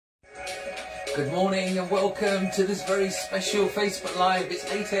Good morning and welcome to this very special Facebook Live. It's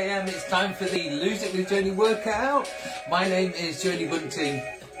 8 AM, it's time for the Lose It with Jody workout. My name is Jody Bunting.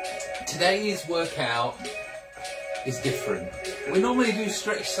 Today's workout is different. We normally do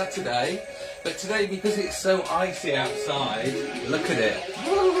Stretch Saturday, but today, because it's so icy outside, look at it.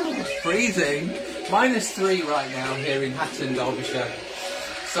 Freezing. -3 right now here in Hatton, Derbyshire.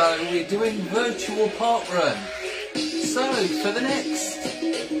 So we're doing virtual ParkRun. So for the next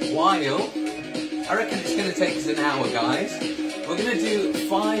while, I reckon it's going to take us an hour, guys. We're going to do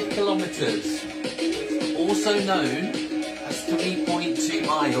 5 kilometres, also known as 3.2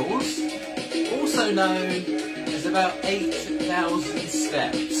 miles, also known as about 8,000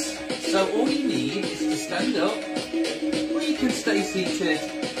 steps. So all you need is to stand up, or you can stay seated,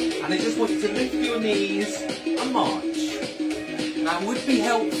 and I just want you to lift your knees and march. Now it would be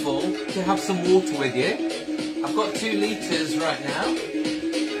helpful to have some water with you. I've got 2 litres right now.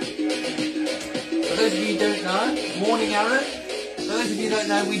 For those of you who don't know, morning Aaron. For those of you who don't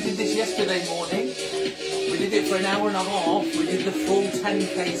know, we did this yesterday morning. We did it for an hour and a half. We did the full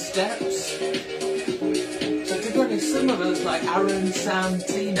 10k steps. So to be honest, some of us like Aaron, Sam,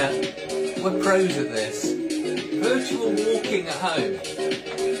 Tina, we're pros at this. Virtual walking at home.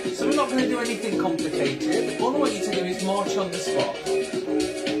 So we're not going to do anything complicated. All I want you to do is march on the spot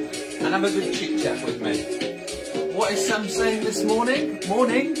and have a good chit chat with me. What is Sam saying this morning?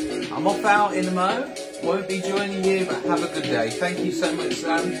 Morning. I'm off out in the mow. Won't be joining you, but have a good day. Thank you so much,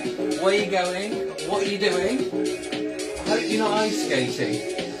 Sam. Where are you going? What are you doing? I hope you're not ice skating.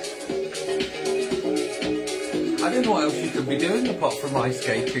 I don't know what else you could be doing apart from ice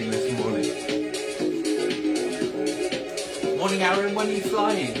skating this morning. Morning, Aaron. When are you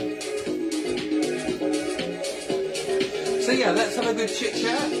flying? So yeah, let's have a good chit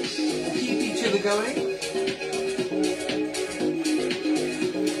chat. We'll keep each other going.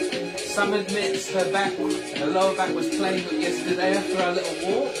 Sam admits her lower back was playing up yesterday after our little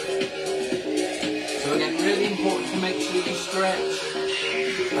walk. So again, really important to make sure you stretch.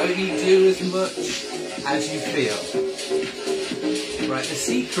 Only do as much as you feel. Right, the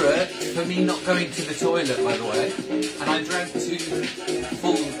secret for me not going to the toilet, by the way, and I drank 2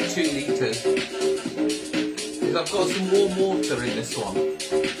 litres, is I've got some warm water in this one.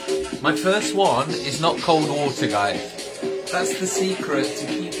 My first one is not cold water, guys. That's the secret to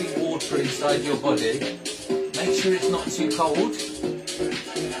keeping water inside your body. Make sure it's not too cold.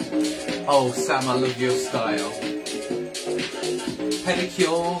 Oh, Sam, I love your style.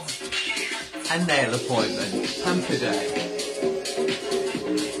 Pedicure and nail appointment. Pamper day.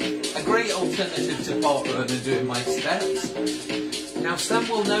 A great alternative to ParkRun and doing my steps. Now, Sam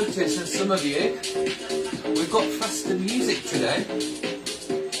will notice, and some of you, we've got faster music today.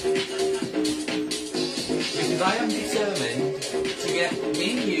 Because I am determined to get me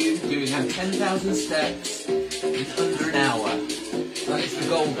and you doing our 10,000 steps in under an hour. That is the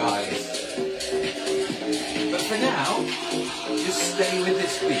goal, guys. But for now, just stay with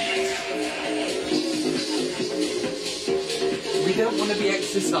this beat. We don't want to be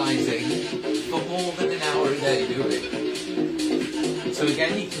exercising for more than an hour a day, do we? So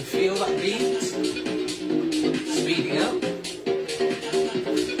again, you can feel that beat speeding up.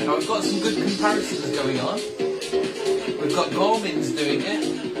 Now I've got some good comparisons going on. We've got Garmin's doing it,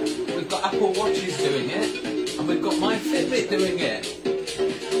 we've got Apple Watches doing it, and we've got my Fitbit doing it.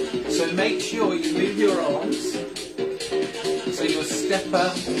 So make sure you move your arms so your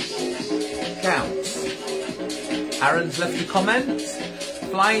stepper counts. Aaron's left a comment.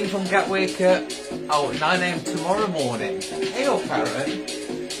 Flying from Gatwick at 9 AM tomorrow morning. Hey up, Aaron.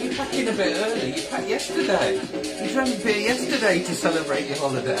 You're packing a bit early. You packed yesterday. You drank beer yesterday to celebrate your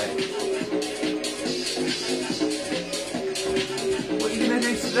holiday. What are you going to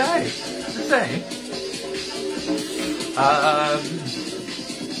do today? The same?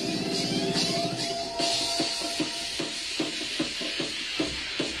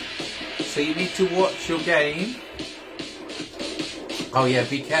 So you need to watch your game. Oh yeah,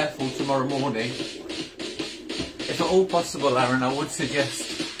 be careful tomorrow morning. If at all possible, Aaron, I would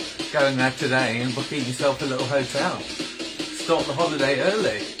suggest going there today and booking yourself a little hotel. Start the holiday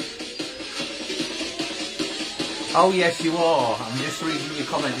early. Oh yes, you are. I'm just reading your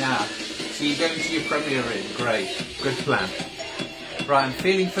comment now. So you're going to your Premier Inn. Great. Good plan. Right, I'm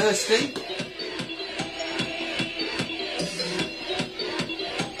feeling thirsty.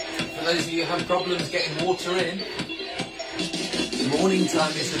 For those of you who have problems getting water in, morning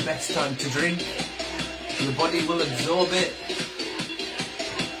time is the best time to drink. Your body will absorb it.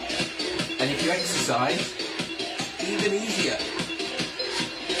 And if you exercise, even easier.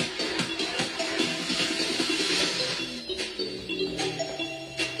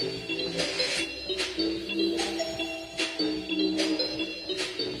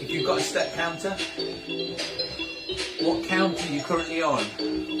 got a step counter? What count are you currently on?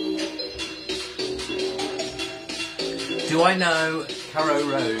 Do I know Carrow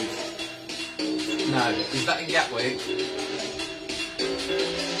Road? No. Is that in Gatwick?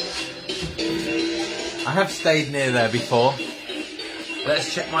 I have stayed near there before.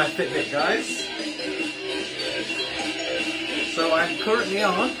 Let's check my Fitbit, guys. So I'm currently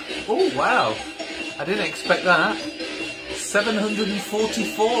on, oh wow, I didn't expect that,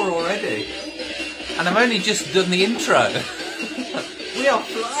 744 already. And I've only just done the intro. We are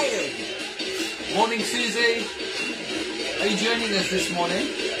flying. Morning, Susie. Are you joining us this morning?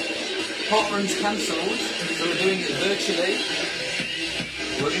 ParkRun's cancelled, so we're doing it virtually.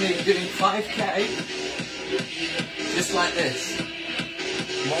 We're going to be doing 5k, just like this,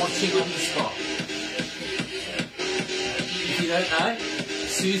 marching on the spot. If you don't know,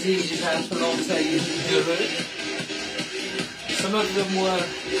 Susie is our Pilates guru. Some of them were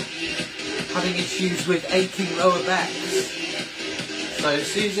having issues with aching lower backs. So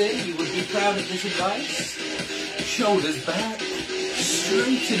Susie, you would be proud of this advice. Shoulders back,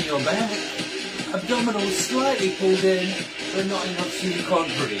 straighten your back, abdominals slightly pulled in, but not enough so you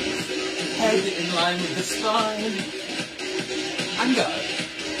can't breathe. Head in line with the spine, and go.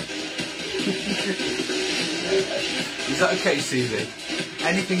 Is that okay, Susie?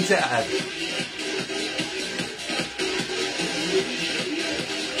 Anything to add?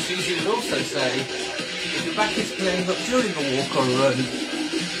 Susie would also say, if your back is playing up during a walk or a run,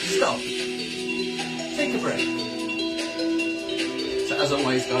 stop. Take a break. So as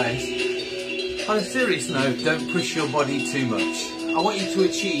always, guys, on a serious note, don't push your body too much. I want you to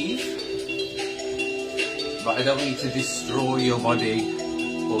achieve, but I don't want you to destroy your body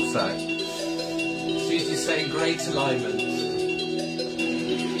also. Susie's saying great alignment.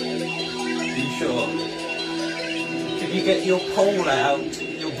 Are you sure? Can you get your pole out,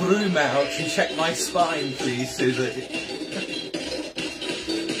 your broom out, and check my spine, please, Susie?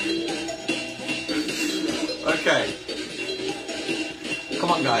 Okay.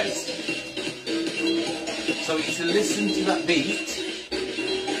 Come on, guys. So we need to listen to that beat,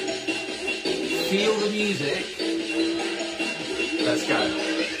 feel the music. Let's go.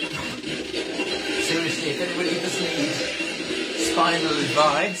 Seriously, if anybody does need spinal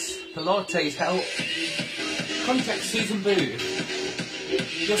advice, Pilates help, contact Susan Booth,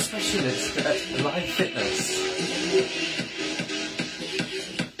 your specialist at Live Fitness.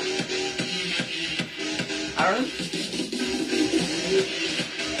 Aaron?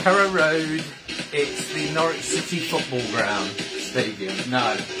 Carrow Road, it's the Norwich City Football Ground Stadium. No,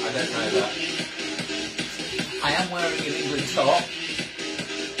 I don't know that. I am wearing an England top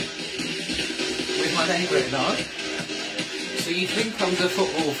with my name written on, so you'd think I was a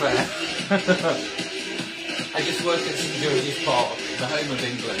football fan. I just work at St George's Park, the home of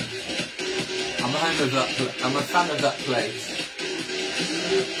England. I'm a fan of that place,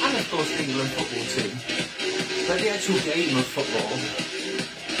 and of course the England football team. But the actual game of football,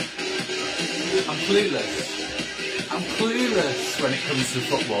 I'm clueless. I'm clueless when it comes to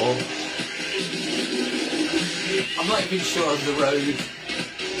football. I'm not even sure of the road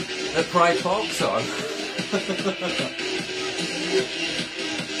that Pride Park's on.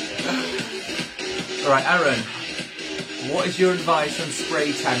 Alright, Aaron, what is your advice on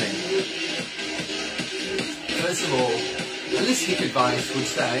spray tanning? First of all, holistic advice would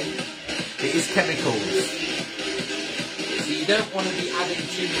say it is chemicals. So you don't want to be adding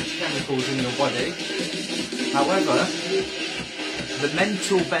too much chemicals in your body. However, the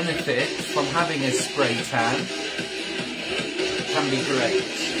mental benefit from having a spray tan can be great.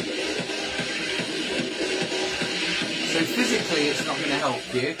 So physically it's not going to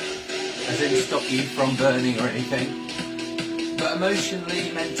help you, as in stop you from burning or anything, but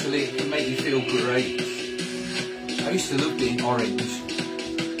emotionally, mentally it can make you feel great. I used to love being orange.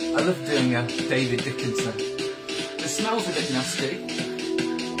 I love doing a David Dickinson. The smell's a bit nasty.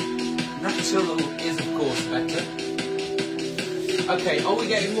 Natural is of course better. Okay, are we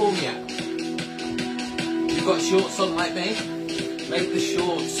getting warm yet? You've got shorts on like me? Make the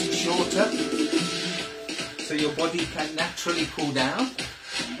shorts shorter so your body can naturally cool down.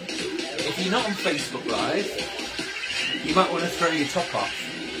 If you're not on Facebook Live, you might want to throw your top off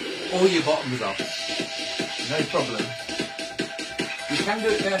or your bottoms off. No problem. You can do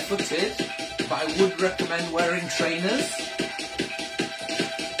it barefooted, but I would recommend wearing trainers.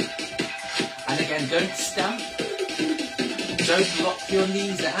 And again, don't stamp. Don't lock your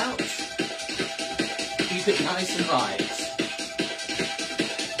knees out. Keep it nice and light.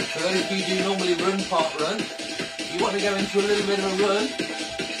 For those of you who normally run ParkRun, if you want to go into a little bit of a run,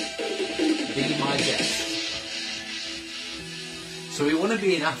 be my guest. So we want to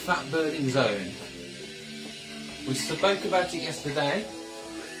be in our fat burning zone. We spoke about it yesterday.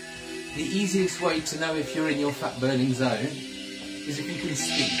 The easiest way to know if you're in your fat burning zone is if you can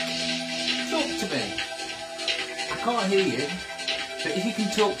speak. Talk to me. I can't hear you, but if you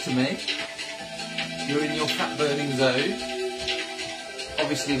can talk to me, you're in your fat burning zone.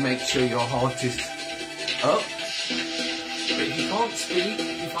 Obviously make sure your heart is up. But if you can't speak,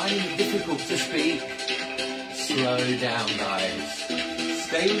 if you're finding it difficult to speak, slow down, guys.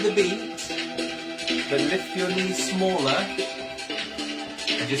 Stay with the beat, but lift your knees smaller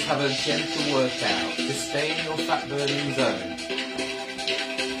and just have a gentle workout. Just stay in your fat burning zone.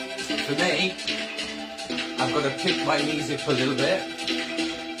 For me, I've got to pick my knees up a little bit,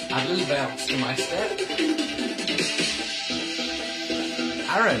 add a little bounce to my step.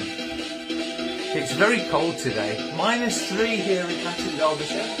 Aaron, it's very cold today. -3 here in Hatton,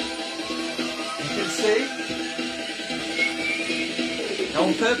 Derbyshire. You can see. Now,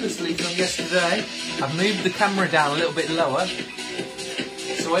 purposely from yesterday, I've moved the camera down a little bit lower,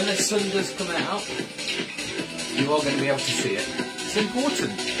 so when the sun does come out, you are going to be able to see it. It's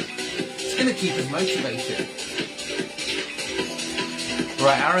important. It's going to keep us motivated.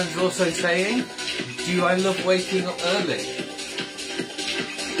 Right, Aaron's also saying, do I love waking up early?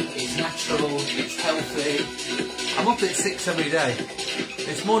 It's natural, it's healthy. I'm up at 6 every day.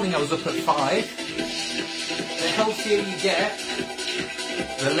 This morning I was up at 5. The healthier you get,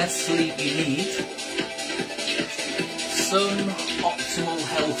 the less sleep you need. Some optimal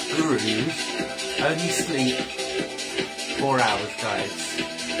health gurus only sleep 4 hours, guys.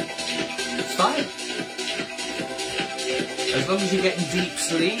 It's fine. As long as you're getting deep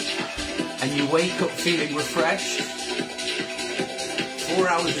sleep and you wake up feeling refreshed, 4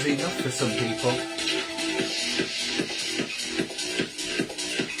 hours is enough for some people.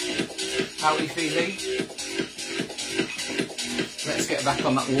 How are you feeling? Let's get back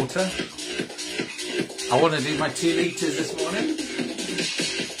on that water. I want to do my 2 litres this morning.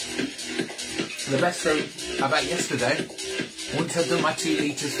 The best thing about yesterday, once I've done my 2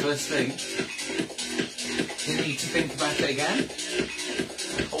 litres first thing, didn't need to think about it again.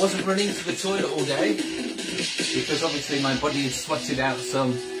 I wasn't running to the toilet all day, because obviously my body had sweated out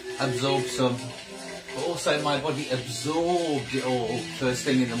some, absorbed some, but also my body absorbed it all first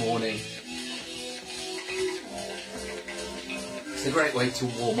thing in the morning. It's a great way to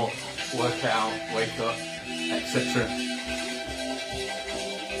warm up, work out, wake up, etc.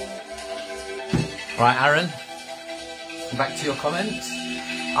 Right, Aaron, back to your comments.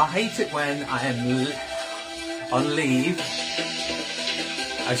 I hate it when I am on leave.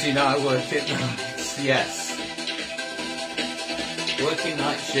 As you know, I work at nights, yes. Working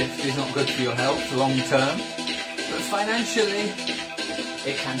night shift is not good for your health long term, but financially,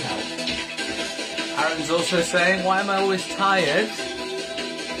 it can help. Aaron's also saying, why am I always tired?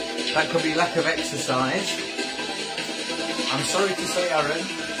 That could be lack of exercise. I'm sorry to say, Aaron,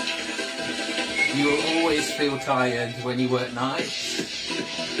 you will always feel tired when you work nights.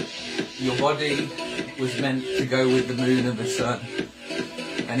 Your body was meant to go with the moon and the sun.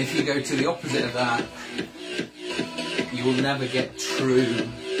 And if you go to the opposite of that, you will never get true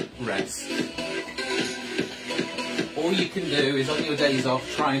rest. All you can do is on your days off,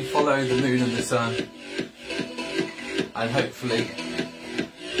 try and follow the moon and the sun. And hopefully,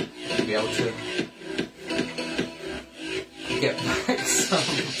 you'll be able to get back some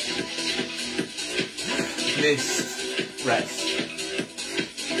missed rest.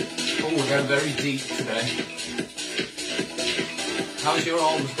 Oh, we're going very deep today. How's your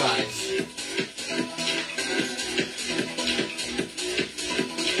arms, guys?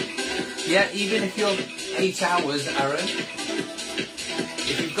 Yeah, even if you're 8 hours, Aaron,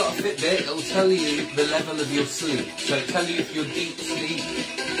 if you've got a Fitbit, it'll tell you the level of your sleep. So it'll tell you if you're deep sleep,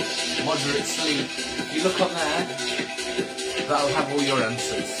 moderate sleep. If you look on there, that'll have all your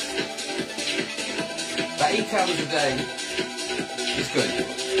answers. But 8 hours a day is good.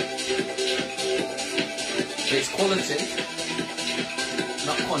 It's quality,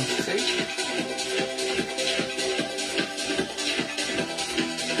 not quantity.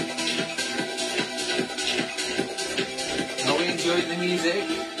 Are we enjoying the music?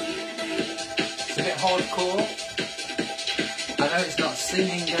 It's a bit hardcore. I know it's not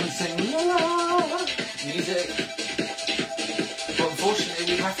singing, dancing, la la music. But unfortunately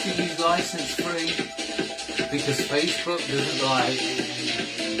we have to use license free because Facebook doesn't like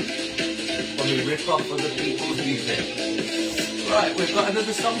when we rip off other people's music. Right, we've got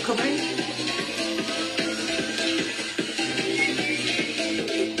another song coming.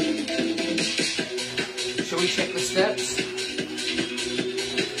 Shall we check the steps?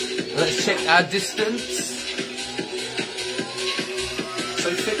 Let's check our distance. So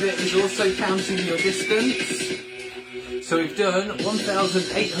Fitbit is also counting your distance. So we've done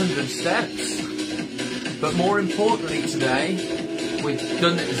 1,800 steps, but more importantly today, we've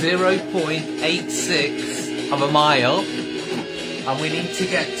done 0.86 of a mile, and we need to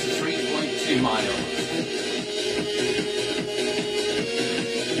get to 3.2 miles.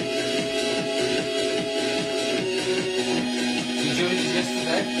 You joined us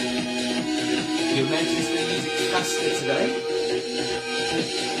yesterday? You'll notice the music's faster today.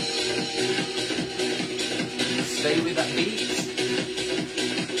 Stay with that beat.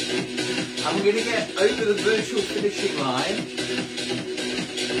 And we're going to get over the virtual finishing line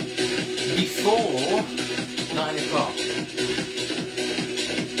before 9 o'clock.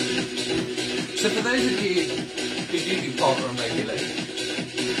 So for those of you who do ParkRun regularly,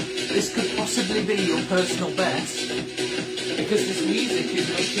 this could possibly be your personal best, because this music is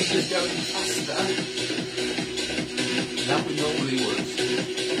making us going faster than we normally would.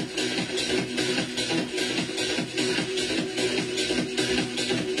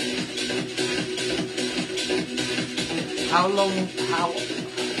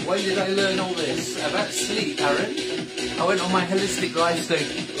 When did I learn all this? About sleep, Aaron. I went on my holistic life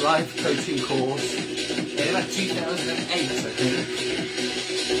coaching course in about 2008, I think.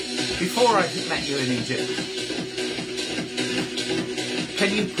 Before I met you in Egypt.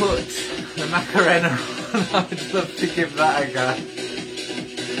 Can you put the Macarena on? I would love to give that a go.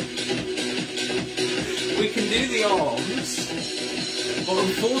 We can do the arms, but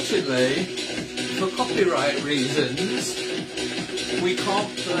unfortunately, for copyright reasons, we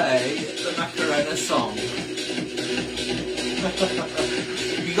can't play the Macarena song.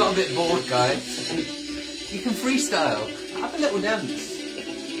 You got a bit bored, guys. You can freestyle. Have a little dance.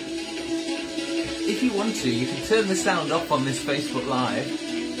 If you want to, you can turn the sound up on this Facebook Live.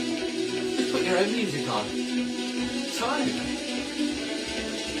 Just put your own music on. It's fine.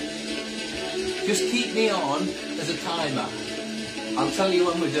 Just keep me on as a timer. I'll tell you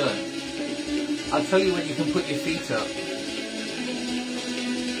when we're done. I'll tell you when you can put your feet up.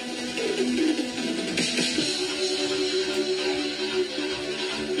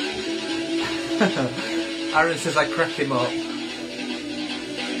 Aaron says I crack him up.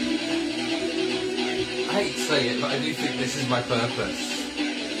 I hate to say it, but I do think this is my purpose.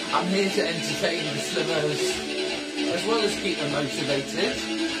 I'm here to entertain the slimmers, as well as keep them motivated.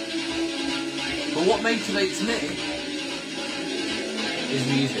 But what motivates me is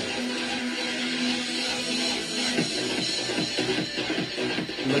music.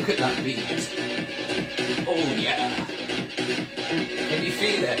 Look at that beat. Oh yeah. Can you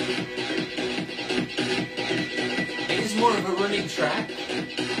feel it? It is more of a running track.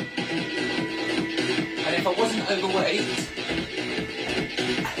 And if I wasn't overweight,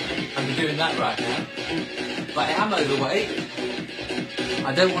 I'd be doing that right now. But I am overweight.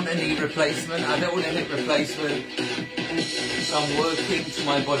 I don't want a knee replacement. I don't want a hip replacement. So I'm working to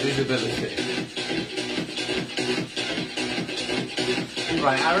my body's ability.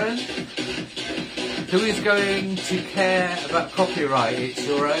 Right, Aaron, who is going to care about copyright? It's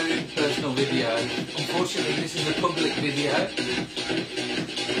your own personal video. Unfortunately, this is a public video,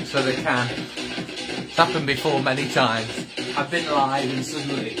 so they can. It's happened before many times. I've been live and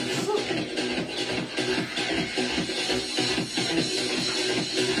suddenly... I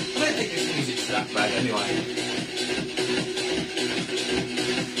don't think this music's that bad anyway.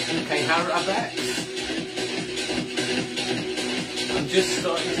 Okay, how are our backs? I'm just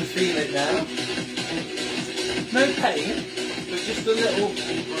starting to feel it now. No pain, but just a little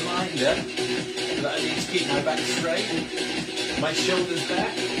reminder that I need to keep my back straight, my shoulders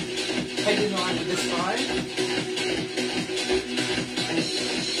back, head in line with the spine.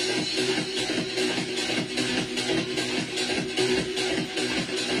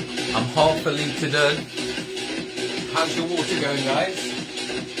 I'm half a litre done. How's your water going, guys?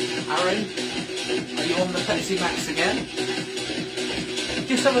 Aaron, are you on the Pepsi Max again?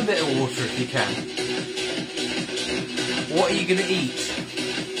 Just have a bit of water if you can. What are you going to eat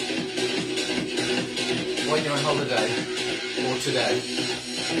when you're on holiday or today?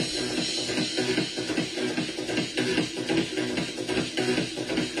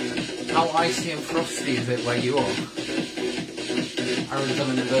 How icy and frosty is it where you are? Aaron's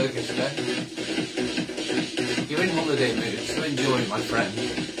having a burger today. You're in holiday mood, so enjoy, my friend.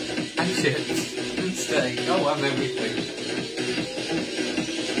 And chips and steak. Oh, have everything.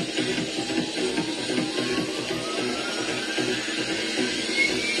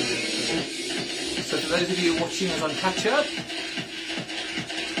 So for those of you watching us on catch up,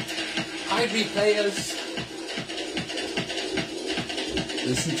 hi replayers.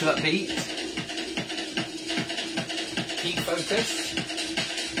 Listen to that beat. Keep focused.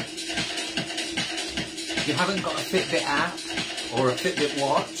 If you haven't got a Fitbit app or a Fitbit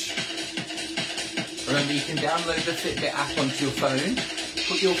watch, remember you can download the Fitbit app onto your phone,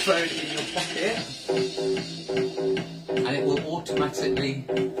 put your phone in your pocket, and it will automatically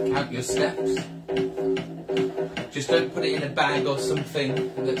count your steps. Just don't put it in a bag or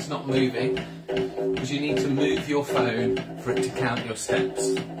something that's not moving, because you need to move your phone for it to count your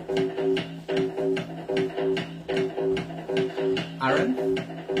steps. Aaron?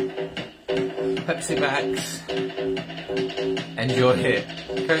 Pepsi Max, enjoy it.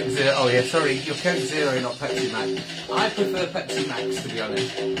 Coke Zero, oh yeah, sorry, you're Coke Zero, not Pepsi Max. I prefer Pepsi Max, to be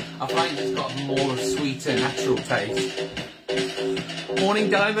honest. I find it's got a more sweeter, natural taste. Morning,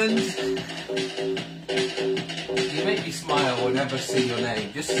 Diamond. You make me smile whenever I see your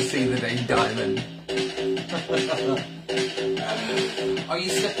name, just to see the name Diamond. Are you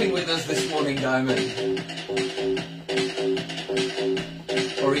stepping with us this morning, Diamond?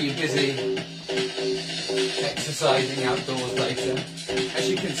 Or are you busy exercising outdoors later? As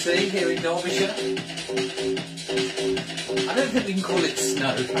you can see here in Derbyshire, I don't think we can call it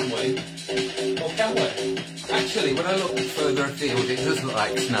snow, can we? Or can we? Actually, when I look further afield, it does look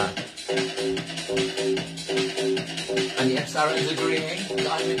like snow. And yes, Aaron's agreeing,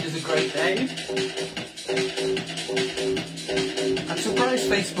 Diamond is a great name. I'm surprised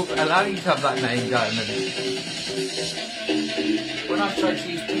Facebook allow you to have that name, Diamond. When I've tried to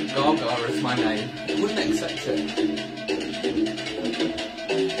use Pink Gaga as my name, it wouldn't accept it.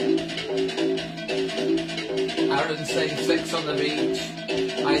 Aaron saying sex on the beach.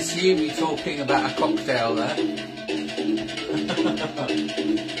 I assume you're talking about a cocktail there.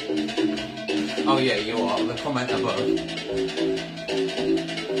 Oh yeah, you are, the comment above.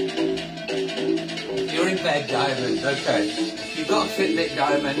 You're in bed, Diamond, okay. You've got a Fitbit,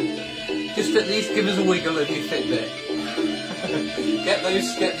 Diamond. Just at least give us a wiggle of your Fitbit. Get those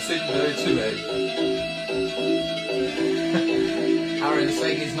steps in virtually. Aaron's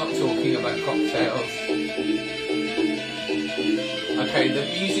saying he's not talking about cocktails. Okay, the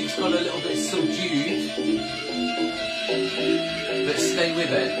music's got a little bit subdued, but stay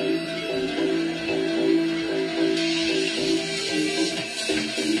with it.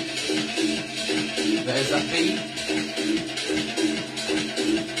 There's that beat.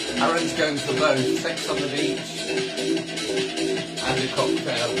 Aaron's going for both, sex on the beach and a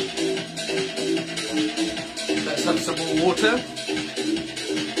cocktail. Let's have some more water.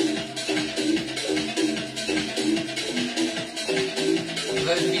 For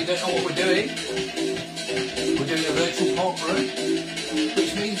those of you who don't know what we're doing a virtual ParkRun,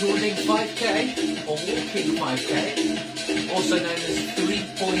 which means we're running 5k or walking 5k, also known as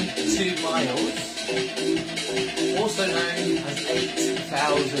 3.2 miles, also known as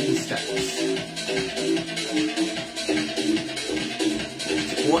 8,000 steps.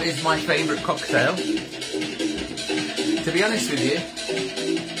 What is my favourite cocktail? To be honest with you,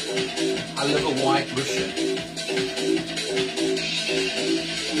 I love a White Russian.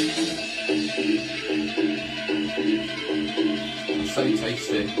 So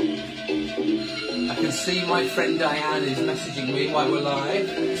tasty. I can see my friend Diane is messaging me while we're live,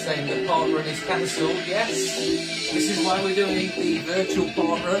 saying that ParkRun is cancelled. Yes, this is why we're doing the virtual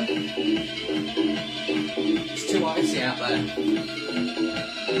ParkRun. It's too icy out there.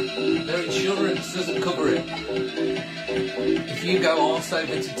 Their insurance doesn't cover it. If you go arse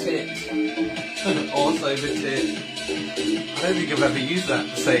over to tit, arse over tit. I don't think I've ever used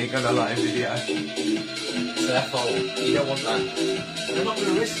that saying on a live video. It's their fault. You don't want that. They're not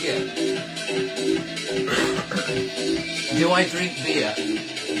going to risk it. Do I drink beer?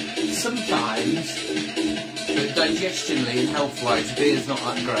 Sometimes, but digestionally and health-wise, beer's not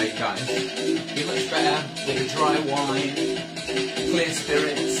that great, guys. Be much better with a dry wine, clear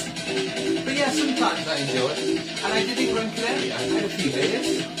spirits. But yeah, sometimes I enjoy it. And I did in Gran Canaria. I had a few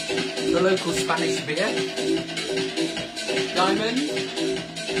beers. The local Spanish beer. Diamond,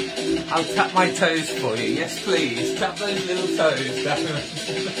 I'll tap my toes for you. Yes, please. Tap those little toes, Diamond.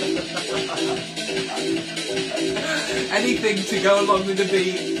 Anything to go along with the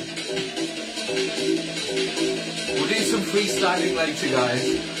beat. We'll do some freestyling later, guys.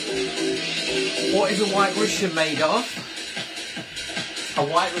 What is a White Russian made of? A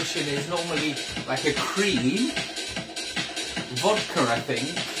White Russian is normally like a cream, vodka, I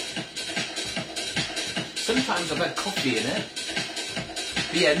think. Sometimes I've had coffee in it.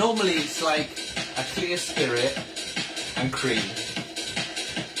 But yeah, normally it's like a clear spirit and cream.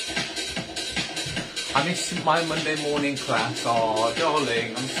 I missed my Monday morning class. Oh,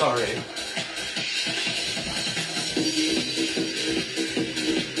 darling, I'm sorry.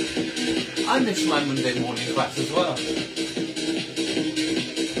 I missed my Monday morning class as well.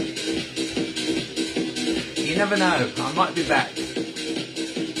 never know, I might be back. But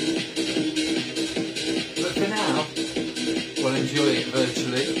for now, we'll enjoy it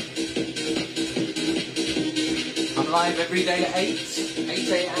virtually. I'm live every day at 8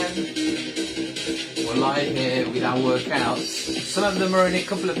 a.m. We're live here with our workouts. Some of them are in a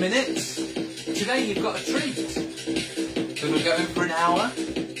couple of minutes. Today you've got a treat. We're going for an hour.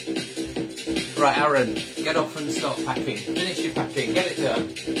 Right, Aaron, get off and start packing. Finish your packing, get it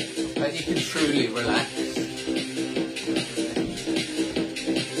done. Then you can truly relax.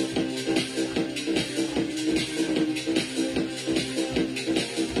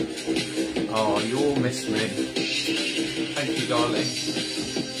 Oh, you all miss me. Thank you, darling.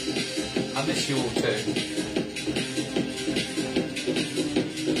 I miss you all too.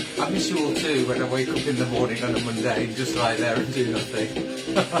 I miss you all too when I wake up in the morning on a Monday and just lie there and do nothing.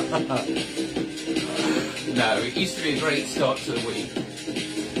 No, it used to be a great start to the week.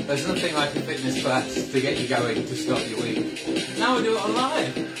 There's nothing like a fitness class to get you going to start your week. Now we do it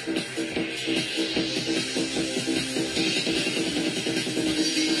online.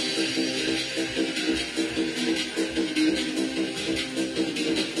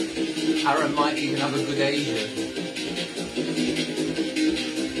 Aaron might even have a good Asian.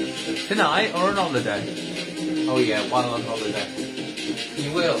 Tonight or on holiday? Oh yeah, while on holiday.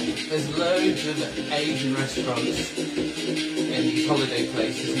 You will. There's loads of Asian restaurants in these holiday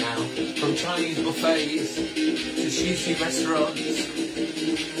places now. From Chinese buffets to sushi restaurants.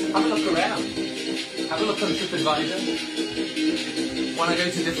 Have a look around. Have a look on TripAdvisor. When I go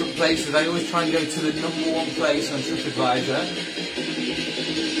to different places, I always try and go to the #1 place on TripAdvisor.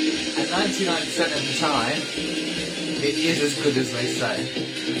 And 99% of the time, it is as good as they say.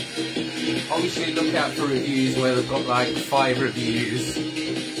 Obviously look out for reviews where they've got like 5 reviews,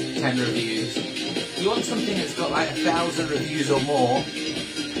 10 reviews. You want something that's got like 1,000 reviews or more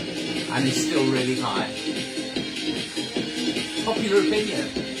and is still really high. Popular opinion,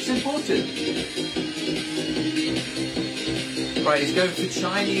 it's important. Right, he's going for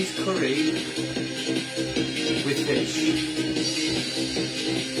Chinese curry with fish.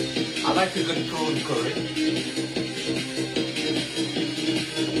 I like a good prawn curry.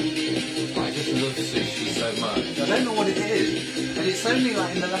 I just love sushi so much. I don't know what it is, and it's only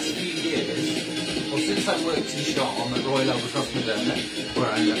like in the last few years, or since I worked in Shotton at Royal Albatross Moderna,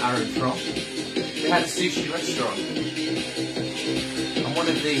 where I know Aaron from, they had a sushi restaurant. And one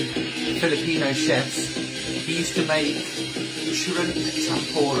of the Filipino chefs, he used to make shrimp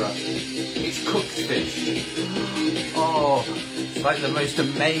tempura. It's cooked fish. Oh, it's like the most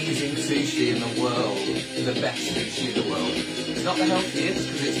amazing sushi in the world. The best sushi in the world. It's not the healthiest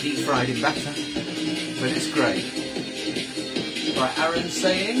because it's deep fried in batter, but it's great. Right, Aaron's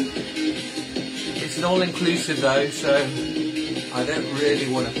saying it's an all-inclusive though, so I don't really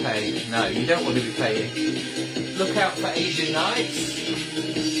want to pay. No, you don't want to be paying. Look out for Asian nights.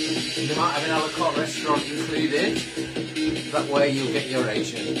 They might have an a la carte restaurant included. That way you'll get your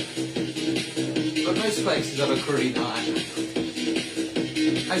Asian. But most places have a curry night.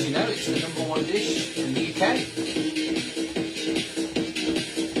 As you know, it's the #1 dish in the UK.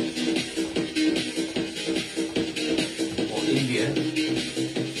 Or India.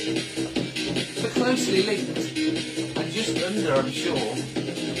 But closely linked, and just under, I'm sure,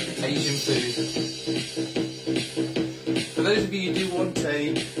 Asian food. For those of you who do want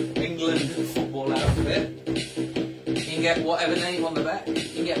a England football outfit, you can get whatever name on the back, you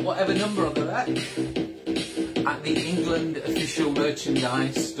can get whatever number on the back at the England official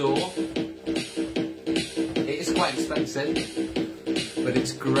merchandise store. It is quite expensive, but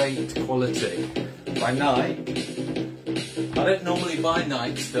it's great quality. By Nike. I don't normally buy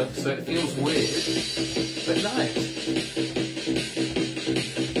Nike stuff, so it feels weird, but nice.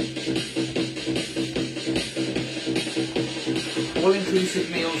 All-inclusive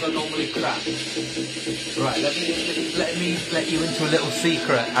meals are normally crap. Right, let me let you into a little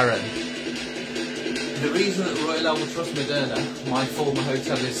secret, Aaron. The reason that Royal Albatross Moderna, my former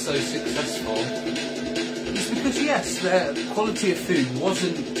hotel, is so successful is because, yes, the quality of food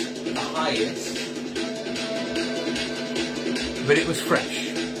wasn't the highest, but it was fresh.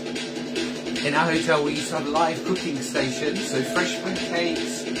 In our hotel we used to have live cooking stations, so fresh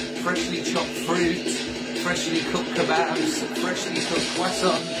pancakes, freshly chopped fruit, freshly cooked kebabs, freshly cooked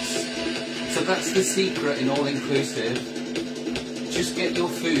croissants. So that's the secret in all-inclusive. Just get your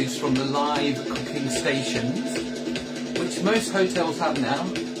foods from the live cooking stations, which most hotels have now,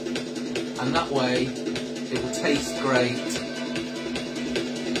 and that way it will taste great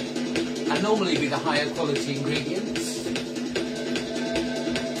and normally be the higher quality ingredients.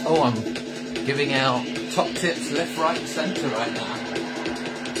 Oh, I'm giving out top tips left, right, centre right now.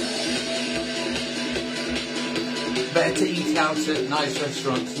 better to eat out at nice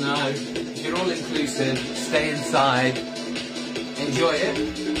restaurants. No, if you're all inclusive, stay inside, enjoy it.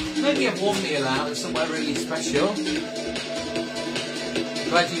 Maybe have one meal out at somewhere really special.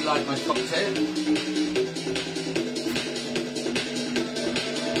 Glad you like my cocktail.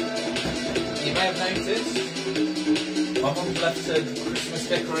 You may have noticed my mum left her Christmas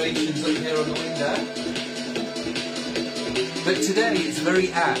decorations up here on the window. But today it's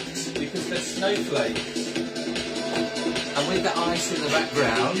very apt because there's snowflakes. And with the ice in the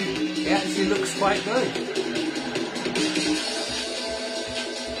background, it actually looks quite good.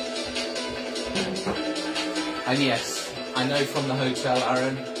 And yes, I know from the hotel,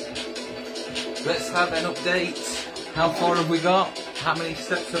 Aaron. Let's have an update. How far have we got? How many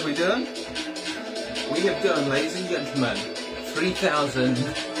steps have we done? We have done, ladies and gentlemen,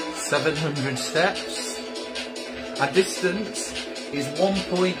 3,700 steps. Our distance is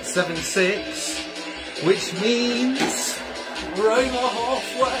 1.76, which means we're over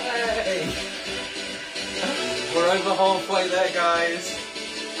halfway. We're over halfway there, guys.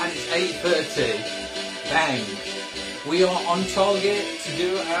 And it's 8:30. Bang. We are on target to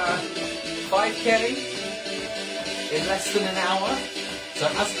do our 5K in less than an hour. So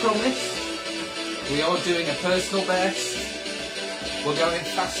as promised, we are doing a personal best. We're going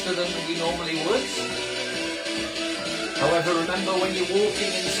faster than we normally would. However, remember when you're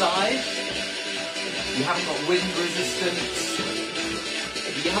walking inside, you haven't got wind resistance,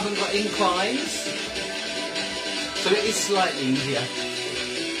 you haven't got inclines, so it is slightly easier.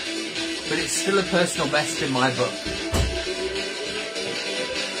 But it's still a personal best in my book.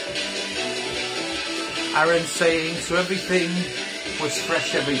 Aaron's saying, so everything was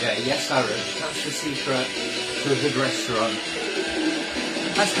fresh every day. Yes, Aaron, that's the secret to a good restaurant.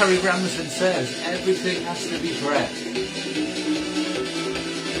 As Harry Ramsden says, everything has to be fresh.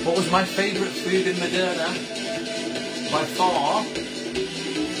 What was my favourite food in Moderna? By far,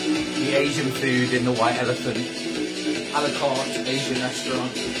 the Asian food in the White Elephant. A la carte Asian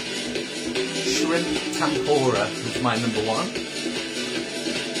restaurant. Shrimp tempura was my number one.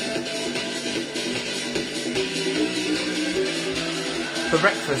 For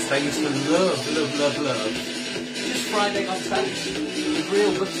breakfast I used to love just fried egg on toast with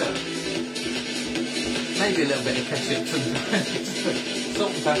real butter. Maybe a little bit of ketchup sometimes.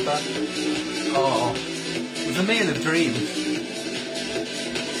 Salt and pepper. Oh, it was a meal of dreams.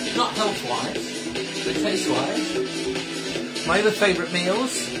 Not health-wise, but taste-wise. My other favourite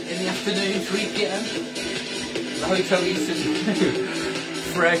meals in the afternoon, 3 PM. The hotel used to do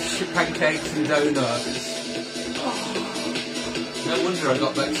fresh pancakes and donuts. Oh, no wonder I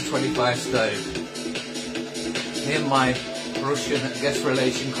got back to 25 stone. Me and my Russian guest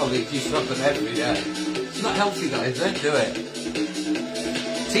relation colleagues used to have them every day. It's not healthy, guys, don't do it.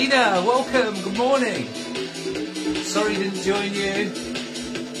 Tina, welcome, good morning. Sorry didn't join you.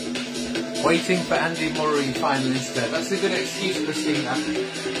 Waiting for Andy Murray finalist. That's a good excuse, Christina.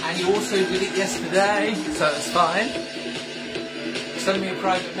 And you also did it yesterday, so that's fine. Send me a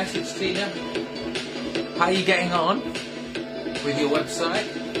private message, Tina. How are you getting on with your website?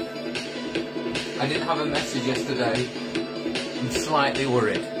 I didn't have a message yesterday. I'm slightly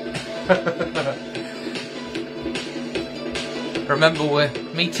worried. Remember, we're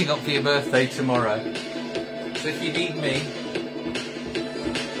meeting up for your birthday tomorrow. So if you need me,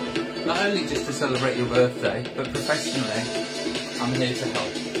 not only just to celebrate your birthday, but professionally, I'm here to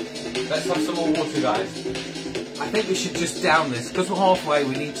help. Let's have some more water, guys. I think we should just down this. Because we're halfway,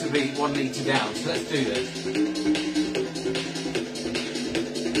 we need to be 1 litre down. So let's do this.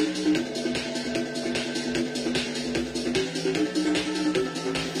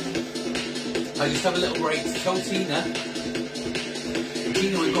 I just have a little break to tell Tina,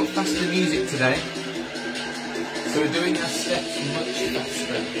 we've got faster music today, so we're doing our steps much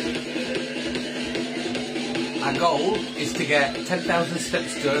faster. Our goal is to get 10,000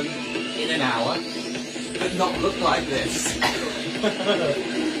 steps done in an hour, but not look like this.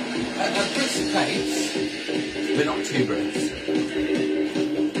 At a brisk pace, but not too brisk.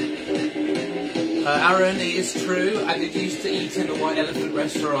 Aaron, it is true, I did used to eat in the White Elephant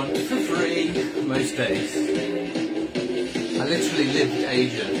restaurant for free most days. I literally lived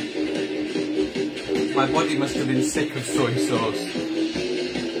Asian. My body must have been sick of soy sauce.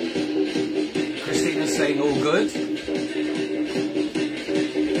 Christina's saying all good.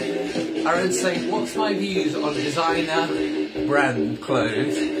 Aaron's saying, what's my views on designer brand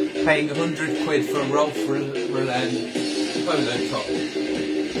clothes paying 100 quid for a Ralph Lauren polo top?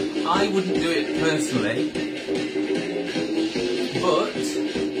 I wouldn't do it personally, but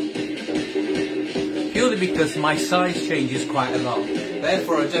purely because my size changes quite a lot.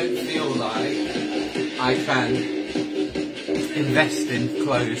 Therefore, I don't feel like I can invest in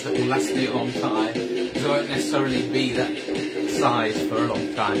clothes that will last me a long time, because I won't necessarily be that size for a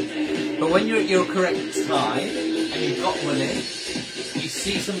long time. But when you're at your correct time and you've got money, you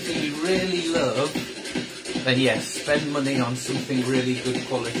see something you really love, then yes, spend money on something really good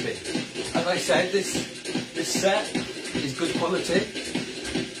quality. As I said, this set is good quality.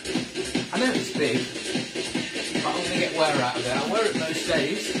 I know it's big, but I'm going to get wear out of it. I wear it most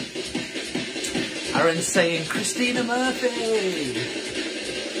days. Aaron's saying, Christina Murphy!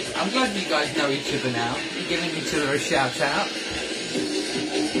 I'm glad you guys know each other now. You're giving each other a shout out.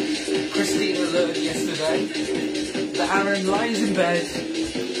 Christina learned yesterday that Aaron lies in bed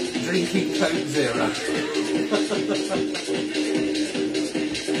drinking Coke Zero.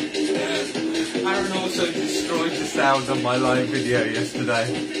 Aaron also destroyed the sound on my live video yesterday.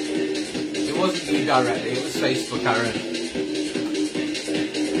 It wasn't you directly, it was Facebook, Aaron.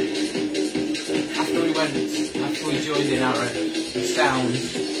 After we joined in, Aaron, the sound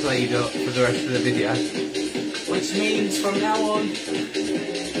played up for the rest of the video. Which means from now on,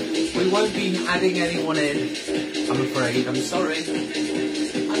 we won't be adding anyone in, I'm afraid. I'm sorry.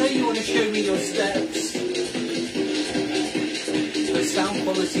 I know you want to show me your steps. But sound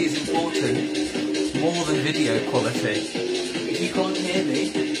quality is important, more than video quality. If you can't hear me,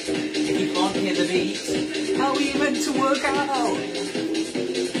 if you can't hear the beat, how are you meant to work out?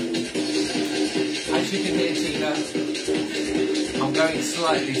 As you can hear, Tina, I'm going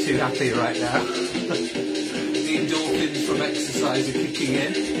slightly too happy right now. The endorphins from exercise are kicking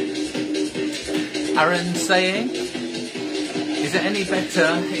in. Aaron saying, is it any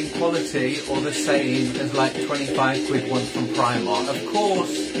better in quality or the same as like 25 quid one from Primark? Of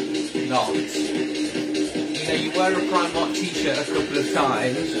course not. You know, you wear a Primark t-shirt a couple of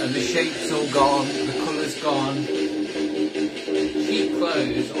times and the shape's all gone, the colour's gone. Cheap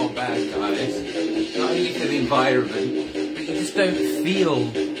clothes are bad, guys. Not only for the environment, but you just don't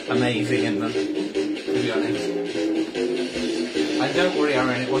feel amazing in them, to be honest. And don't worry,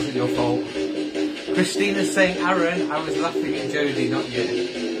 Aaron, it wasn't your fault. Christina's saying, Aaron, I was laughing at Jody, not you.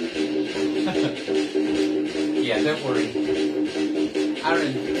 Yeah, don't worry.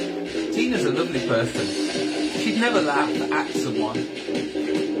 Aaron, Tina's a lovely person. She'd never laugh at someone,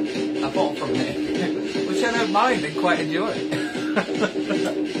 apart from me, which I don't mind and quite enjoy.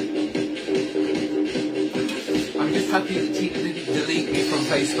 I'm just happy that Tina didn't delete me from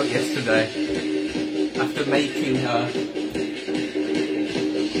Facebook yesterday after making her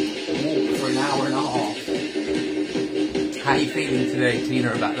walk for an hour and a half. How are you feeling today,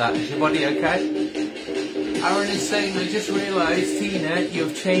 Tina, about that? Is your body okay? Aaron is saying, I just realised, Tina,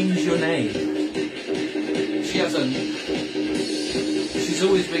 you've changed your name. She hasn't. She's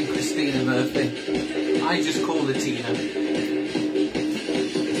always been Christina Murphy. I just call her Tina.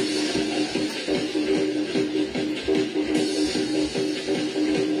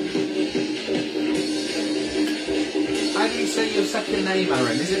 How do you say your second name,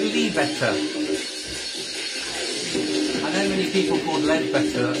 Aaron? Is it Lee Better? I know many people called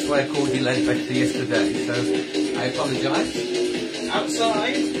Ledbetter, that's why I called you Ledbetter yesterday, so I apologise.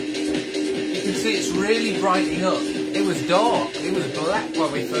 Outside, you can see it's really brightening up. It was dark, it was black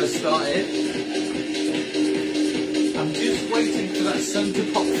when we first started. I'm just waiting for that sun to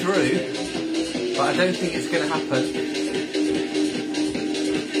pop through, but I don't think it's going to happen.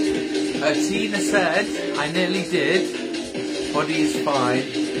 Tina said, I nearly did. Body is fine.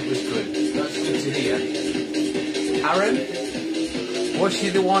 It was good. That's good to hear. Aaron, was she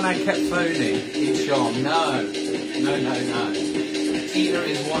the one I kept phoning in Sean? No. Tina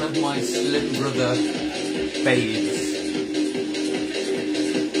is one of my slim brother babes.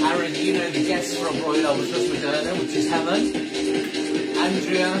 Aaron, you know the guests from Royal Albert Moderna, which is Helen,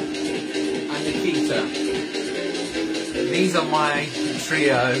 Andrea, and Nikita. These are my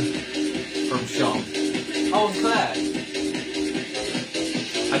trio from Sean. Oh, and Claire.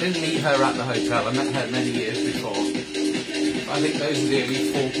 I didn't meet her at the hotel, I met her many years before. I think those are the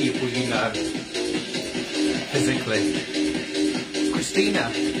only 4 people you know, physically.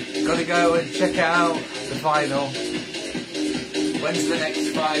 Christina, gotta go and check out the final. When's the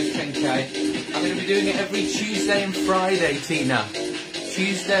next 5-10k? I'm going to be doing it every Tuesday and Friday, Tina.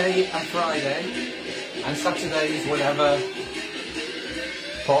 Tuesday and Friday, and Saturdays whenever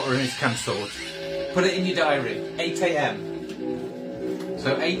ParkRun is cancelled. Put it in your diary, 8 AM.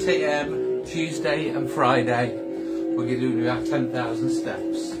 So 8 AM, Tuesday and Friday, we're going to do our 10,000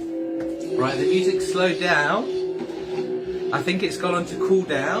 steps. Right, the music's slowed down. I think it's gone on to cool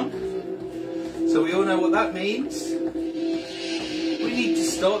down. So we all know what that means. We need to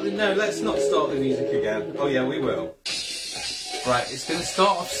start the... No, let's not start the music again. Oh yeah, we will. Right, it's going to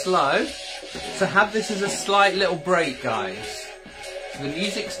start off slow. So have this as a slight little break, guys. The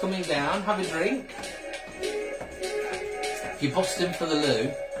music's coming down, have a drink. If you're busting for the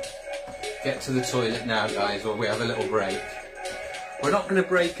loo, get to the toilet now, guys, or we have a little break. We're not going to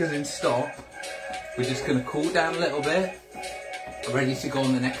break as in stop. We're just going to cool down a little bit, ready to go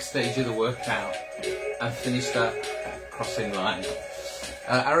on the next stage of the workout and finish that crossing line.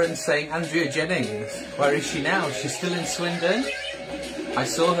 Aaron's saying, Andrea Jennings, where is she now? She's still in Swindon. I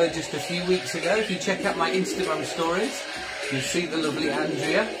saw her just a few weeks ago. If you check out my Instagram stories, you'll see the lovely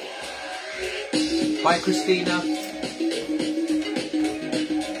Andrea. Bye, Christina.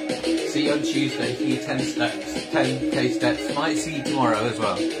 See you on Tuesday for your 10 steps, 10k steps. Might see you tomorrow as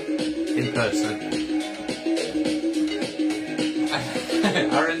well, in person.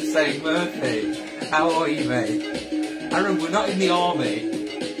 Aaron's saying, Murphy, how are you, mate? Aaron, we're not in the army.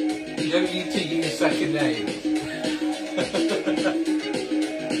 You don't need to use second names.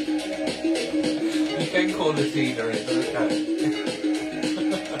 You can call the Tina, it's okay.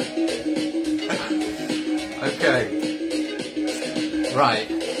 Okay. Right.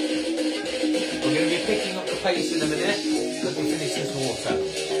 We're going to be picking up the pace in a minute. Let me finish this water.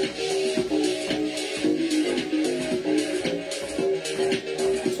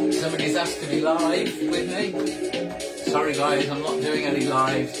 Somebody's asked to be live with me. Sorry guys, I'm not doing any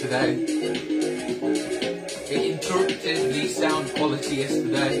lives today. It interrupted the sound quality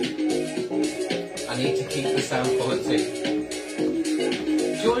yesterday. I need to keep the sound quality.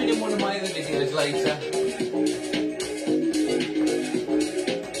 Join in one of my other videos later.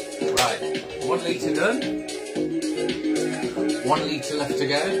 Right, 1 litre done. 1 litre left to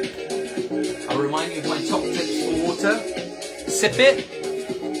go. I'll remind you of my top tips for water. Sip it.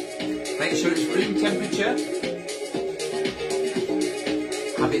 Make sure it's room temperature.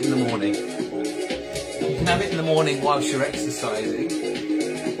 Have it in the morning. You can have it in the morning whilst you're exercising.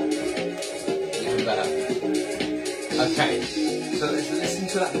 Even better. Okay, so let's listen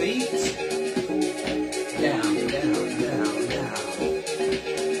to that beat. Down, down, down, down.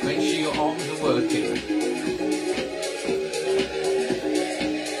 Make sure your arms are working.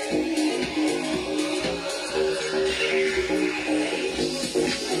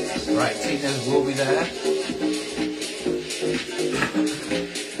 Right, Tina's will be there.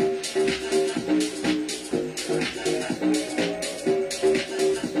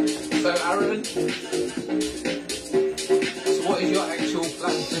 So Aaron, so what is your actual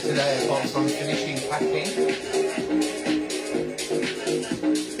plan for today apart from finishing packing?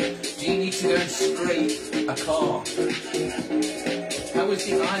 Do you need to go and scrape a car? How is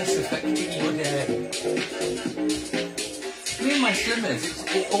the ice affecting your day? Me and my swimmers,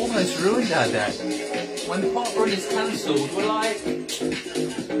 it almost ruined our day. When ParkRun is cancelled, we're like,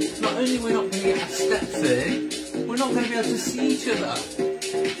 not only we're not going to get our steps in, we're not going to be able to see each other.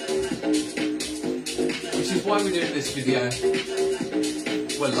 Which is why we're doing this video.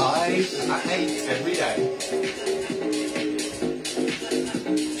 We're live at 8 every day.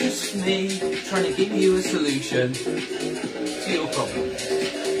 Just me trying to give you a solution to your problems.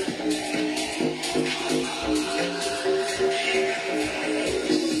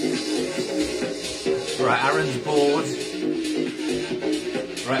 Right, Aaron's bored.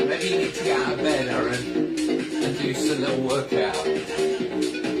 Right, maybe you need to get out of bed, Aaron, and do some little workout.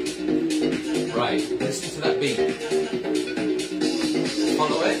 Right, listen to that beat.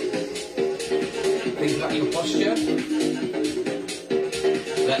 Follow it. Think about your posture.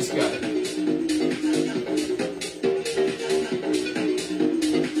 Let's go.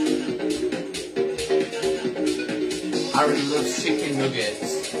 Aaron loves chicken nuggets.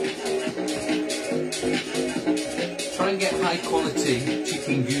 Try and get high quality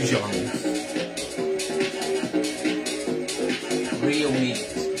chicken goujons. Real meat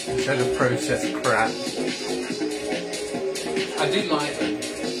instead of processed crap. I do like them.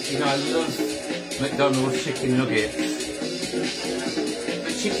 You know, I love McDonald's chicken nuggets.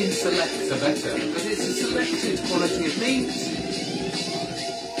 But chicken selects are better because it's a selected quality of meat.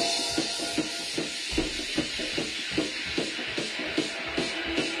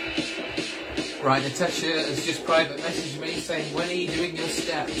 Right, Natasha has just private messaged me saying, when are you doing your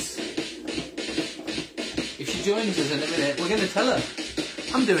steps? If she joins us in a minute, we're going to tell her.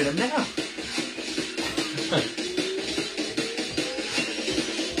 I'm doing them now.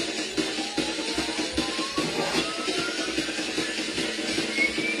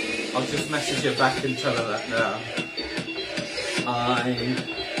 I'll just message her back and tell her that now. I'm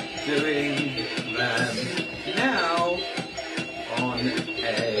doing them now on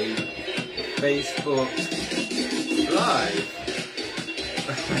a Facebook Live.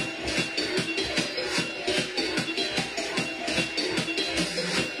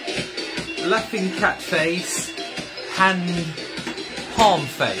 Laughing cat face, hand calm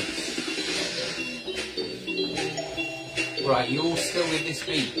face. Right, you all still with this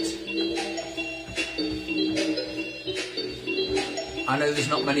beat? I know there's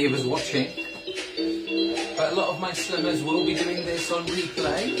not many of us watching, but a lot of my slimmers will be doing this on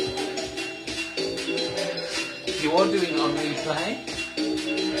replay. If you are doing it on replay,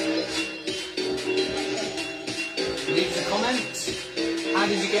 leave us a comment. How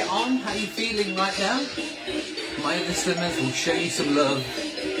did you get on? How are you feeling right now? My other slimmers will show you some love,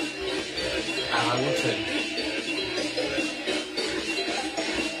 and I will too.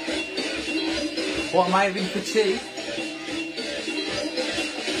 What am I having for tea?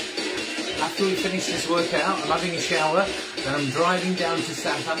 After we finish this workout, I'm having a shower, then I'm driving down to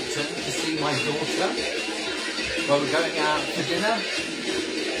Southampton to see my daughter. Well, we're going out for dinner,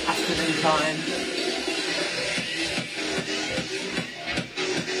 afternoon time.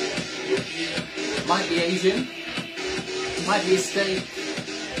 Might be Asian, might be a steak.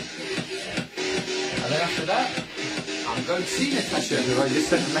 And then after that, I'm going to see Natasha, who I just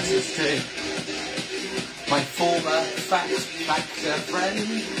sent a message to. My former Fat Factor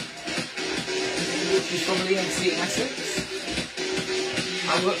friend. She's from Leigh-on-Sea in Essex.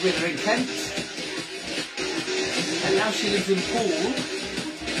 I worked with her in Kent. And now she lives in Poole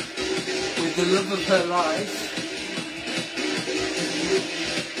with the love of her life,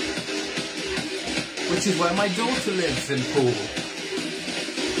 which is where my daughter lives, in Poole.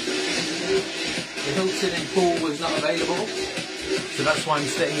 The Hilton in Poole was not available, so that's why I'm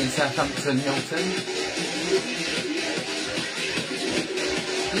staying in Southampton Hilton.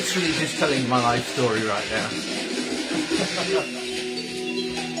 Literally just telling my life story right now.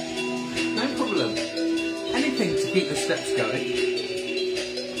 No problem. Anything to keep the steps going.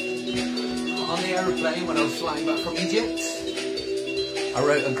 On the aeroplane when I was flying back from Egypt, I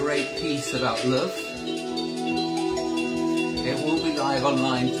wrote a great piece about love. It will be live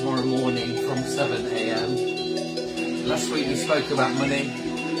online tomorrow morning from 7 AM. Last week we spoke about money.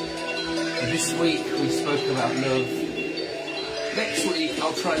 This week we spoke about love. Next week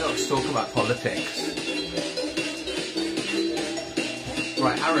I'll try not to talk about politics.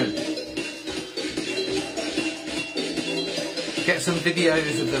 Right, Aaron. Get some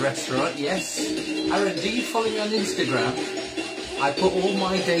videos of the restaurant, yes. Aaron, do you follow me on Instagram? I put all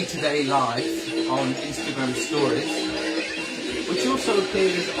my day-to-day life on Instagram stories, which also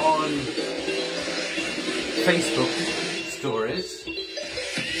appears on Facebook stories,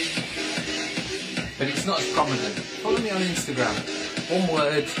 but it's not as prominent. Follow me on Instagram. One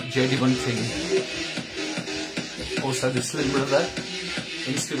word, Jody Bunting. Also the Slim Brother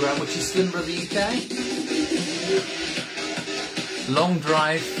Instagram, which is Slim Brother UK. Long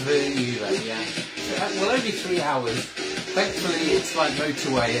drive for you, yeah. Well, only 3 hours. Thankfully, it's like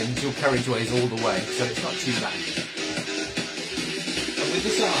motorway and dual carriageways all the way, so it's not too bad. And with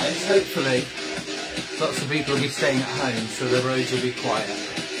this eyes, hopefully, lots of people will be staying at home, so the roads will be quiet.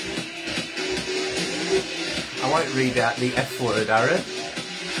 I won't read out the F word, Aaron.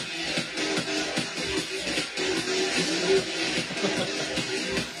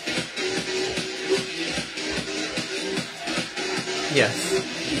 Yes,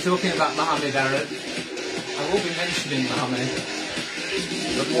 you're talking about Mohammed, Aaron. I will be mentioning Mohammed,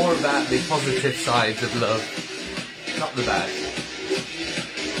 but more about the positive sides of love, not the bad.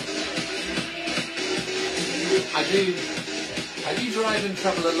 I do drive and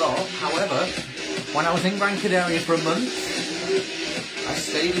travel a lot. However, when I was in Gran Canaria for a month, I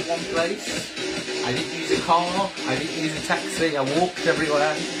stayed in one place. I didn't use a car, I didn't use a taxi, I walked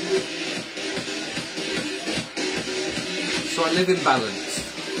everywhere. So I live in balance.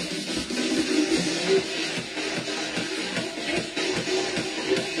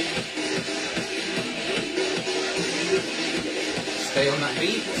 Stay on that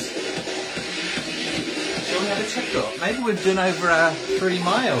beat. Shall we have a check-up? Maybe we've done over 3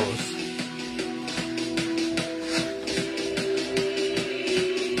 miles.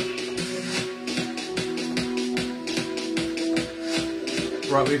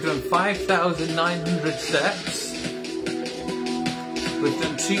 Right, we've done 5,900 steps. We've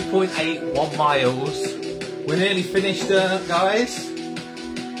done 2.81 miles. We're nearly finished, guys.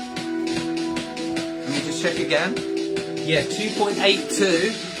 Let me just check again. Yeah,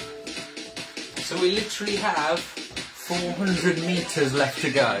 2.82. So we literally have 400 meters left to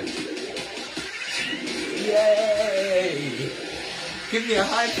go. Yay! Give me a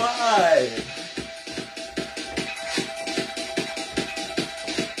high five!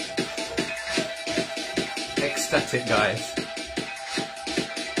 Ecstatic, guys.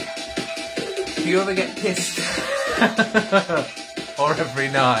 Do you ever get pissed? Or every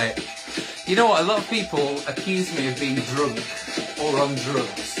night? You know what, a lot of people accuse me of being drunk or on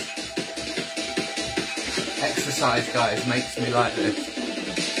drugs. Exercise, guys, makes me like this.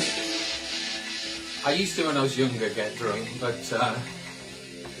 I used to when I was younger get drunk, but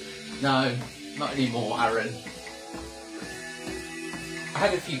no, not anymore, Aaron. I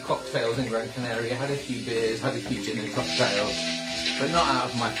had a few cocktails in Gran Canaria, had a few beers, had a few gin and cocktails, but not out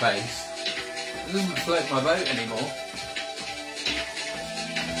of my face. It doesn't float my boat anymore.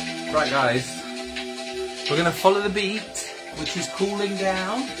 Right guys, we're going to follow the beat, which is cooling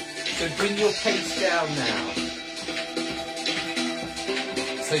down, so bring your pace down now.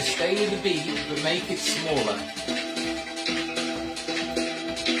 So stay with the beat, but make it smaller.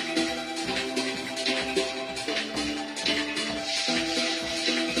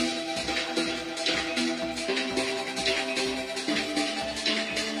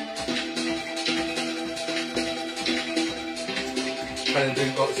 Try to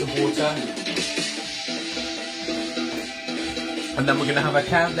drink lots of water. And then we're going to have a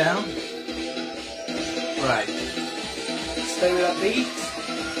countdown. Right. Stay with that beat.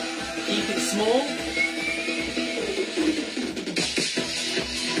 Keep it small.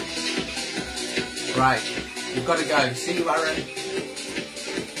 Right. We've got to go. See you, Aaron.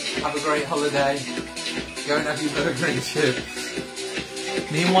 Have a great holiday. Go and have your burger and chips.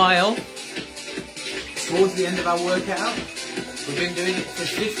 Meanwhile, towards the end of our workout, we've been doing it for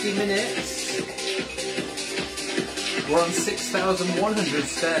 50 minutes. We're on 6,100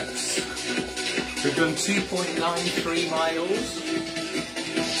 steps. We've done 2.93 miles.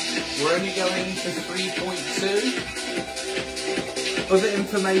 We're only going for 3.2. Other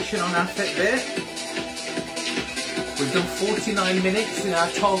information on our Fitbit. We've done 49 minutes in our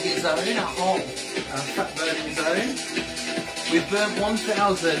target zone, our fat burning zone. We've burnt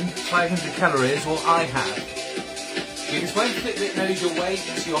 1,500 calories, well I have. Because when Fitbit knows your weight,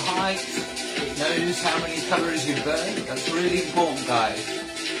 your height, it knows how many calories you've burned. That's really important, guys.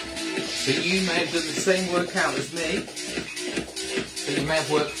 So you may have done the same workout as me, but you may have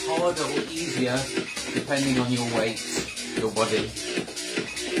worked harder or easier depending on your weight, your body.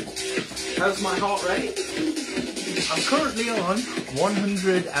 How's my heart rate? I'm currently on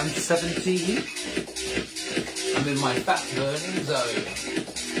 117. I'm in my fat burning zone.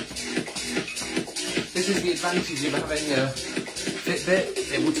 This is the advantage of having a Fitbit.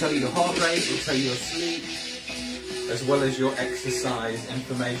 It will tell you your heart rate, it will tell you your sleep, as well as your exercise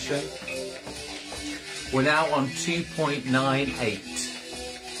information. We're now on 2.98.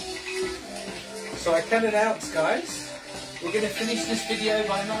 So I counted out, guys. We're going to finish this video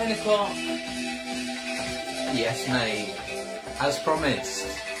by 9 o'clock. Yes, mate. As promised.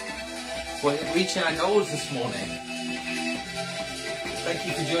 We're reaching our goals this morning. Thank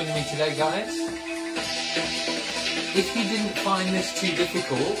you for joining me today, guys. If you didn't find this too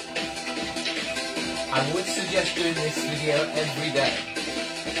difficult, I would suggest doing this video every day.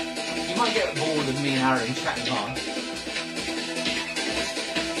 You might get bored of me and Aaron chatting on.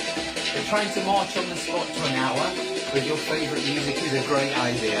 But trying to march on the spot to an hour with your favourite music is a great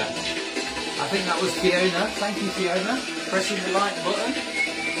idea. I think that was Fiona. Thank you, Fiona. Pressing the like button.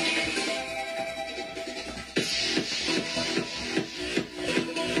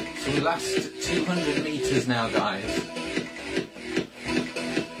 So the last 200 metres now, guys.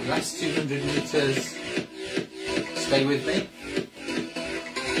 The last 200 metres. Stay with me.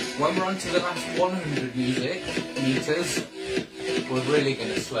 When we're on to the last 100 metres, we're really going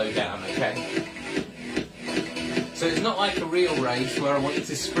to slow down, okay? So it's not like a real race where I want you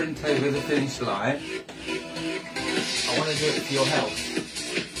to sprint over the finish line. I want to do it for your health.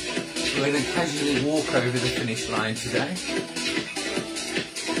 We're going to casually walk over the finish line today.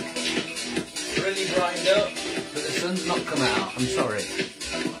 Really brightened up, but the sun's not come out, I'm sorry.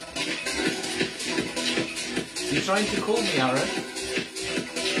 You're trying to call me, Aaron?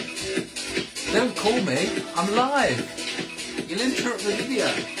 Don't call me, I'm live. You'll interrupt the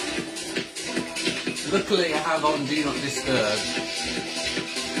video. Luckily I have on Do Not Disturb,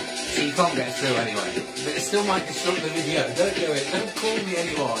 so you can't get through anyway. But it still might disrupt the video. Don't do it. Don't call me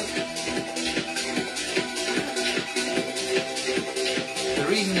anyone. The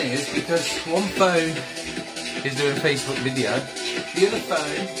reason is because one phone is doing Facebook video, the other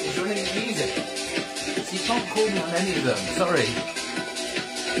phone is running music. So you can't call me on any of them. Sorry.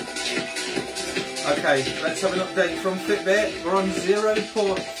 Okay, let's have an update from Fitbit. We're on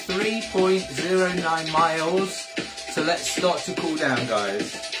 3.09 miles. So let's start to cool down,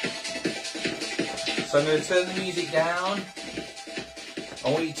 guys. So I'm going to turn the music down. I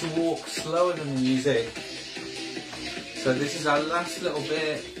want you to walk slower than the music. So this is our last little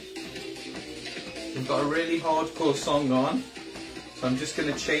bit. We've got a really hardcore song on. So I'm just going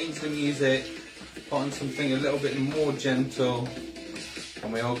to change the music, put on something a little bit more gentle.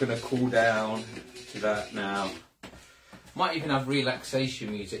 And we are going to cool down to that now. Might even have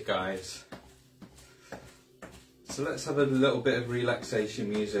relaxation music, guys. So let's have a little bit of relaxation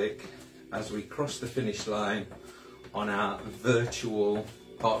music as we cross the finish line on our virtual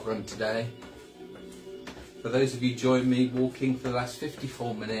park run today. For those of you joined me walking for the last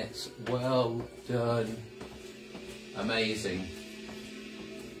 54 minutes, well done. Amazing.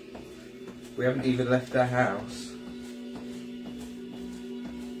 We haven't even left our house.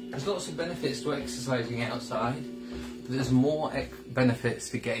 There's lots of benefits to exercising outside, but there's more benefits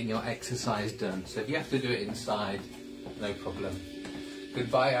to getting your exercise done. So if you have to do it inside, no problem.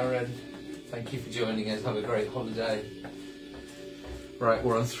 Goodbye, Aaron. Thank you for joining us. Have a great holiday. Right,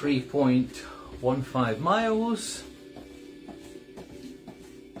 we're on 3.15 miles.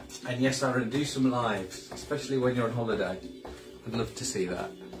 And yes, Aaron, do some lives, especially when you're on holiday. I'd love to see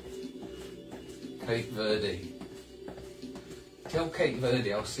that. Cape Verde. Tell Cape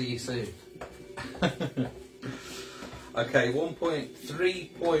Verde I'll see you soon. Okay,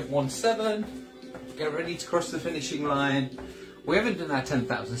 3.17. Get ready to cross the finishing line. We haven't done our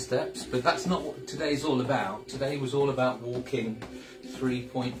 10,000 steps, but that's not what today's all about. Today was all about walking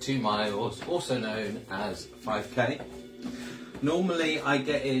 3.2 miles, also known as 5k. Normally I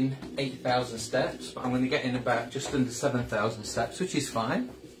get in 8,000 steps, but I'm going to get in about just under 7,000 steps, which is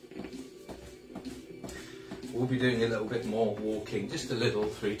fine. We'll be doing a little bit more walking, just a little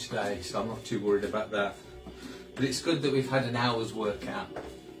through today, so I'm not too worried about that. But it's good that we've had an hour's workout.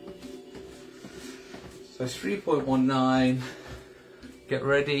 So it's 3.19. Get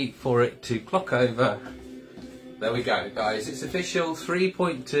ready for it to clock over. There we go, guys. It's official,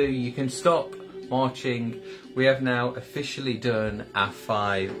 3.2. You can stop marching. We have now officially done our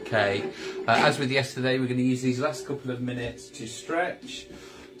 5k. As with yesterday, we're going to use these last couple of minutes to stretch.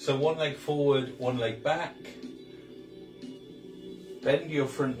 So one leg forward, one leg back. Bend your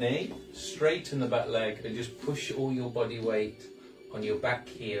front knee, straighten the back leg, and just push all your body weight on your back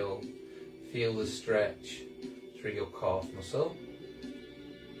heel. Feel the stretch through your calf muscle.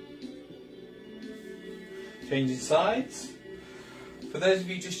 Changing sides. For those of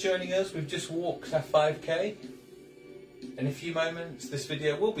you just joining us, we've just walked our 5k. In a few moments, this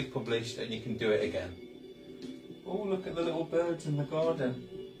video will be published and you can do it again. Oh, look at the little birds in the garden.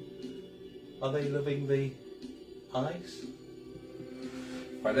 Are they loving the ice?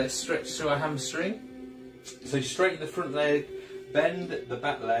 Right, let's stretch through our hamstring. So straighten the front leg, bend the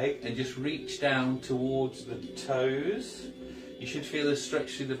back leg, and just reach down towards the toes. You should feel a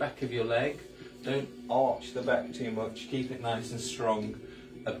stretch through the back of your leg. Don't arch the back too much. Keep it nice and strong.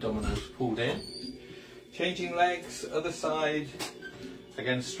 Abdominals pulled in. Changing legs, other side.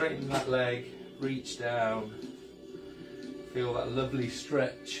 Again, straighten that leg, reach down. Feel that lovely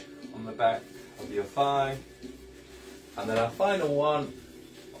stretch on the back of your thigh. And then our final one,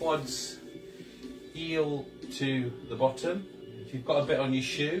 quads heel to the bottom. If you've got a bit on your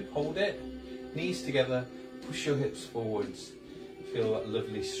shoe, hold it. Knees together, push your hips forwards. Feel that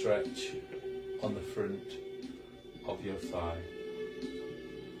lovely stretch on the front of your thigh.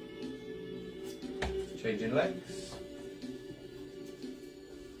 Changing legs.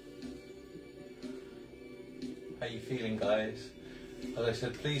 How you feeling, guys? As I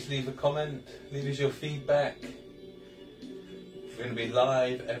said, please leave a comment, leave us your feedback. We're going to be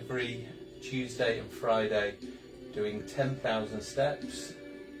live every Tuesday and Friday doing 10,000 steps.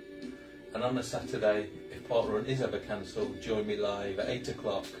 And on a Saturday, if ParkRun is ever cancelled, join me live at 8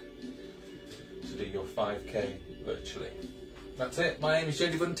 o'clock to do your 5k virtually. That's it. My name is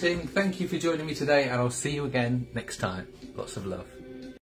Jody Bunting. Thank you for joining me today, and I'll see you again next time. Lots of love.